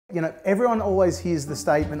You know, everyone always hears the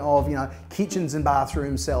statement of, you know, kitchens and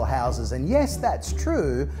bathrooms sell houses. And yes, that's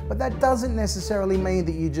true, but that doesn't necessarily mean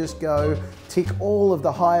that you just go tick all of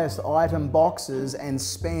the highest item boxes and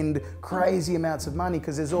spend crazy amounts of money,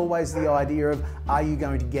 because there's always the idea of, are you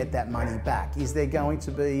going to get that money back? Is there going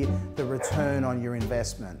to be the return on your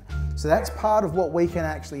investment? So that's part of what we can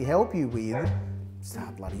actually help you with.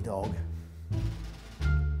 Stop, bloody dog.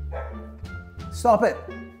 Stop it.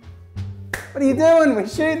 What are you doing? We're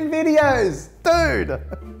shooting videos, dude.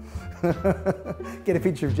 Get a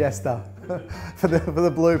picture of Jester for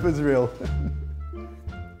the bloopers reel.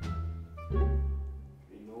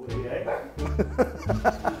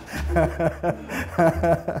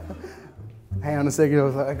 Hang on a second.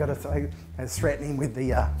 I was threatening with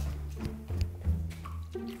the.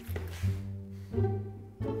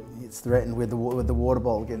 It's threatened with the water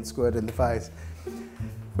bottle getting squirted in the face.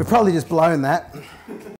 We've probably just blown that.